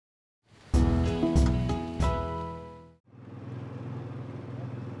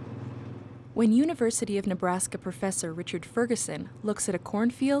When University of Nebraska professor Richard Ferguson looks at a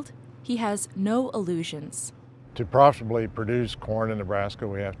cornfield, he has no illusions. To profitably produce corn in Nebraska,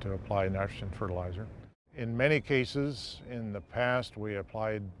 we have to apply nitrogen fertilizer. In many cases, in the past, we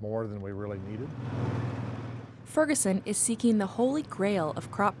applied more than we really needed. Ferguson is seeking the holy grail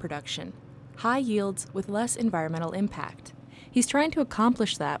of crop production, high yields with less environmental impact. He's trying to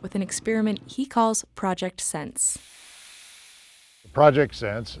accomplish that with an experiment he calls Project Sense. Project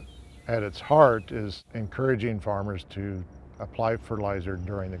Sense, at its heart, is encouraging farmers to apply fertilizer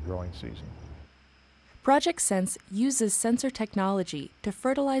during the growing season. Project Sense uses sensor technology to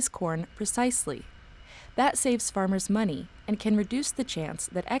fertilize corn precisely. That saves farmers money and can reduce the chance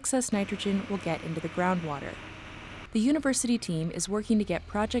that excess nitrogen will get into the groundwater. The university team is working to get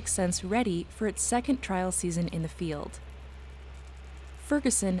Project Sense ready for its second trial season in the field.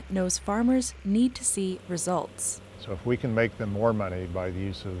 Ferguson knows farmers need to see results. So if we can make them more money by the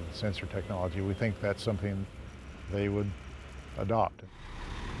use of sensor technology, we think that's something they would adopt.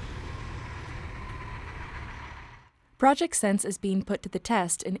 Project Sense is being put to the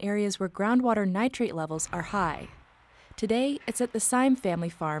test in areas where groundwater nitrate levels are high. Today, it's at the Seim family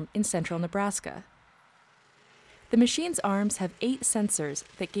farm in central Nebraska. The machine's arms have 8 sensors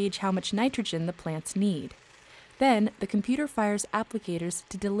that gauge how much nitrogen the plants need. Then, the computer fires applicators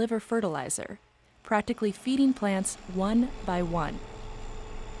to deliver fertilizer, practically feeding plants one by one.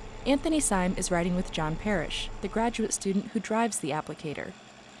 Anthony Seim is riding with John Parrish, the graduate student who drives the applicator.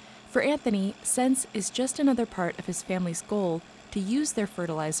 For Anthony, Sense is just another part of his family's goal to use their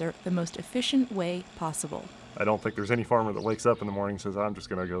fertilizer the most efficient way possible. I don't think there's any farmer that wakes up in the morning and says, I'm just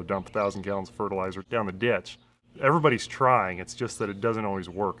going to go dump 1,000 gallons of fertilizer down the ditch. Everybody's trying, it's just that it doesn't always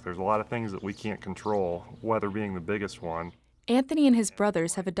work. There's a lot of things that we can't control, weather being the biggest one. Anthony and his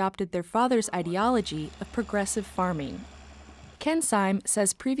brothers have adopted their father's ideology of progressive farming. Ken Seim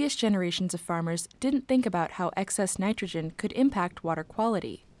says previous generations of farmers didn't think about how excess nitrogen could impact water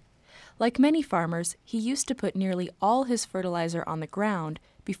quality. Like many farmers, he used to put nearly all his fertilizer on the ground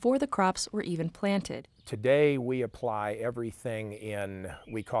before the crops were even planted. Today we apply everything in,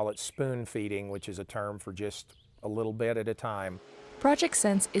 we call it spoon feeding, which is a term for just a little bit at a time. Project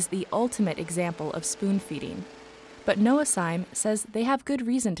Sense is the ultimate example of spoon feeding. But Noah Seim says they have good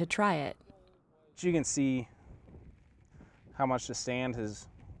reason to try it. You can see how much the sand has,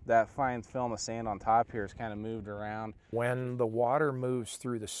 that fine film of sand on top here has kind of moved around. When the water moves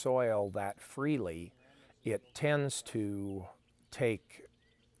through the soil that freely, it tends to take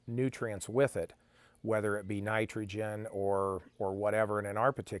nutrients with it, whether it be nitrogen or whatever. And in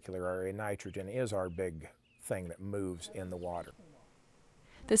our particular area, nitrogen is our big thing that moves in the water.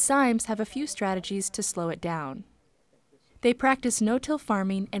 The Seims have a few strategies to slow it down. They practice no-till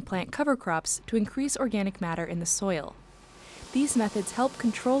farming and plant cover crops to increase organic matter in the soil. These methods help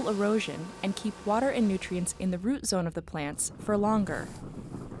control erosion and keep water and nutrients in the root zone of the plants for longer.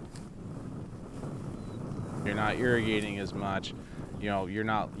 You're not irrigating as much.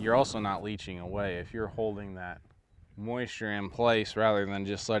 You're also not leaching away. If you're holding that moisture in place rather than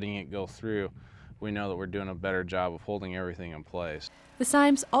just letting it go through, we know that we're doing a better job of holding everything in place. The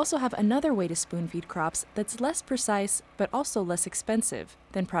Seims also have another way to spoon feed crops that's less precise but also less expensive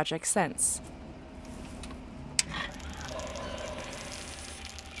than Project Sense.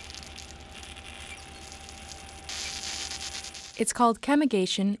 It's called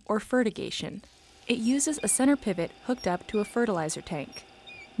chemigation or fertigation. It uses a center pivot hooked up to a fertilizer tank.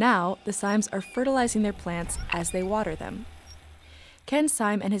 Now, the Seims are fertilizing their plants as they water them. Ken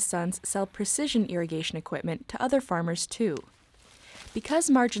Seim and his sons sell precision irrigation equipment to other farmers too. Because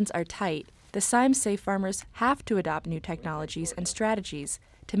margins are tight, the Seims say farmers have to adopt new technologies and strategies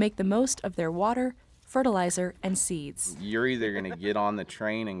to make the most of their water, fertilizer, and seeds. You're either going to get on the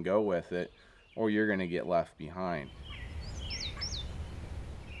train and go with it, or you're going to get left behind.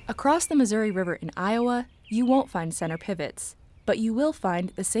 Across the Missouri River in Iowa, you won't find center pivots, but you will find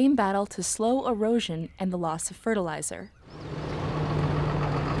the same battle to slow erosion and the loss of fertilizer.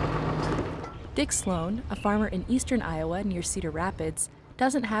 Dick Sloan, a farmer in eastern Iowa near Cedar Rapids,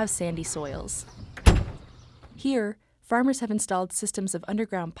 doesn't have sandy soils. Here, farmers have installed systems of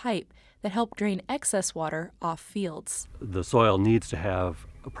underground pipe that help drain excess water off fields. The soil needs to have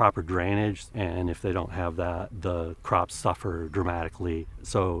a proper drainage, and if they don't have that, the crops suffer dramatically.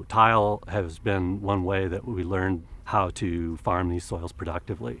 So tile has been one way that we learned how to farm these soils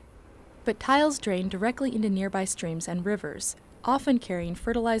productively. But tiles drain directly into nearby streams and rivers, often carrying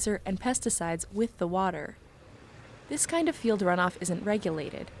fertilizer and pesticides with the water. This kind of field runoff isn't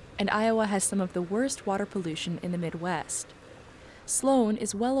regulated, and Iowa has some of the worst water pollution in the Midwest. Sloan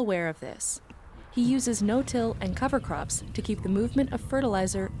is well aware of this. He uses no-till and cover crops to keep the movement of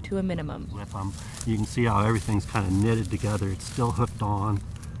fertilizer to a minimum. You can see how everything's kind of knitted together. It's still hooked on.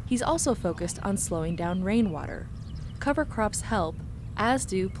 He's also focused on slowing down rainwater. Cover crops help, as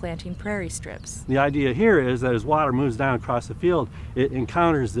do planting prairie strips. The idea here is that as water moves down across the field, it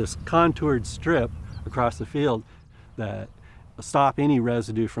encounters this contoured strip across the field that stop any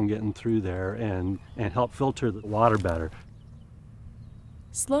residue from getting through there and help filter the water better.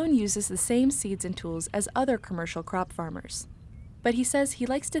 Sloan uses the same seeds and tools as other commercial crop farmers. But he says he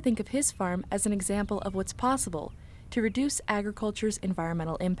likes to think of his farm as an example of what's possible to reduce agriculture's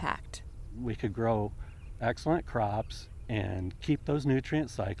environmental impact. We could grow excellent crops and keep those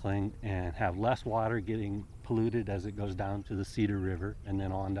nutrients cycling and have less water getting polluted as it goes down to the Cedar River and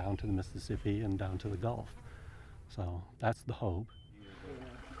then on down to the Mississippi and down to the Gulf. So that's the hope.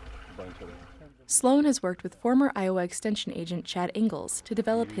 Sloan has worked with former Iowa Extension agent Chad Ingalls to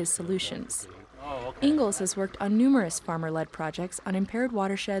develop his solutions. Ingalls has worked on numerous farmer-led projects on impaired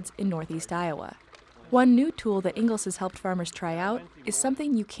watersheds in northeast Iowa. One new tool that Ingalls has helped farmers try out is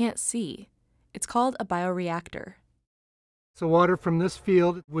something you can't see. It's called a bioreactor. So water from this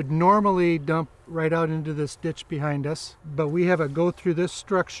field would normally dump right out into this ditch behind us, but we have it go through this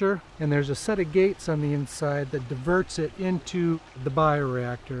structure, and there's a set of gates on the inside that diverts it into the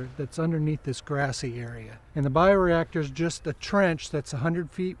bioreactor that's underneath this grassy area. And the bioreactor is just a trench that's 100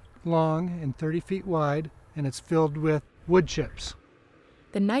 feet long and 30 feet wide, and it's filled with wood chips.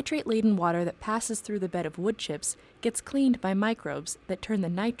 The nitrate-laden water that passes through the bed of wood chips gets cleaned by microbes that turn the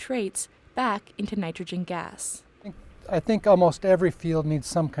nitrates back into nitrogen gas. I think almost every field needs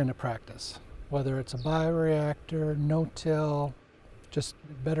some kind of practice, whether it's a bioreactor, no-till, just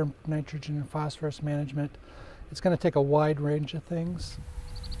better nitrogen and phosphorus management. It's going to take a wide range of things.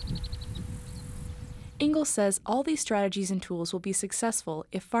 Ingalls says all these strategies and tools will be successful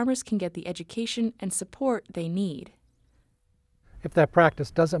if farmers can get the education and support they need. If that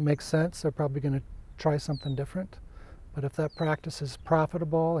practice doesn't make sense, they're probably going to try something different. But if that practice is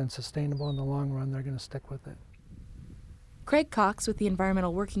profitable and sustainable in the long run, they're going to stick with it. Craig Cox with the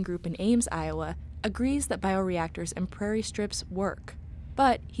Environmental Working Group in Ames, Iowa, agrees that bioreactors and prairie strips work.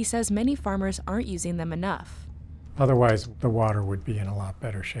 But he says many farmers aren't using them enough. Otherwise, the water would be in a lot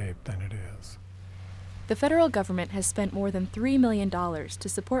better shape than it is. The federal government has spent more than $3 million to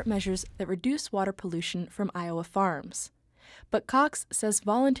support measures that reduce water pollution from Iowa farms. But Cox says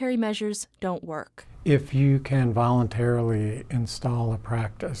voluntary measures don't work. If you can voluntarily install a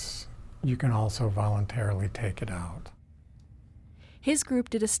practice, you can also voluntarily take it out. His group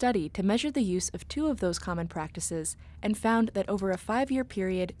did a study to measure the use of two of those common practices and found that over a 5-year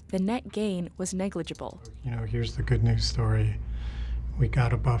period, the net gain was negligible. You know, here's the good news story. We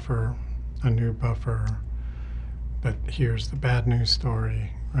got a buffer, a new buffer, but here's the bad news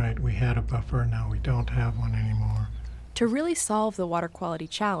story, right? We had a buffer, now we don't have one anymore. To really solve the water quality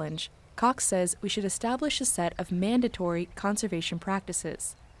challenge, Cox says we should establish a set of mandatory conservation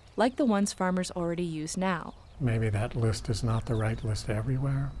practices, like the ones farmers already use now. Maybe that list is not the right list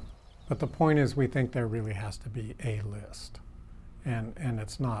everywhere, but the point is we think there really has to be a list, and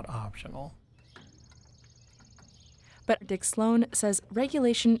it's not optional. But Dick Sloan says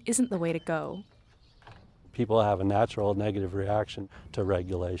regulation isn't the way to go. People have a natural negative reaction to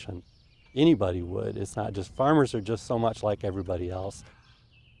regulation. Anybody would. It's not just farmers are just so much like everybody else.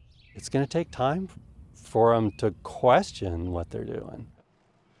 It's going to take time for them to question what they're doing.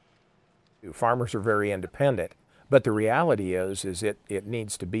 Farmers are very independent, but the reality is it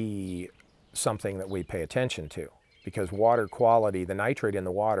needs to be something that we pay attention to, because water quality, the nitrate in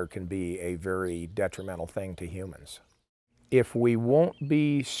the water, can be a very detrimental thing to humans. If we won't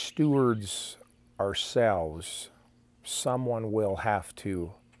be stewards ourselves, someone will have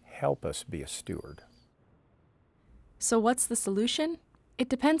to help us be a steward. So what's the solution? It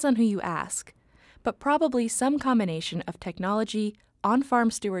depends on who you ask, but probably some combination of technology, on-farm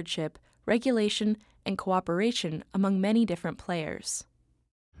stewardship, regulation, and cooperation among many different players.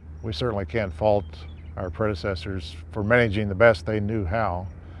 We certainly can't fault our predecessors for managing the best they knew how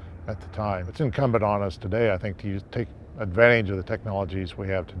at the time. It's incumbent on us today, I think, to take advantage of the technologies we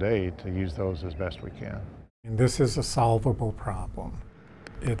have today to use those as best we can. And this is a solvable problem.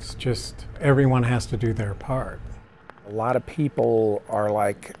 It's just everyone has to do their part. A lot of people are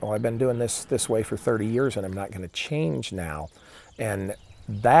like, oh, I've been doing this way for 30 years and I'm not going to change now. And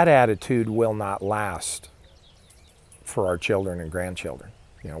that attitude will not last for our children and grandchildren.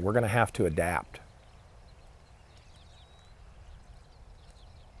 You know, we're going to have to adapt.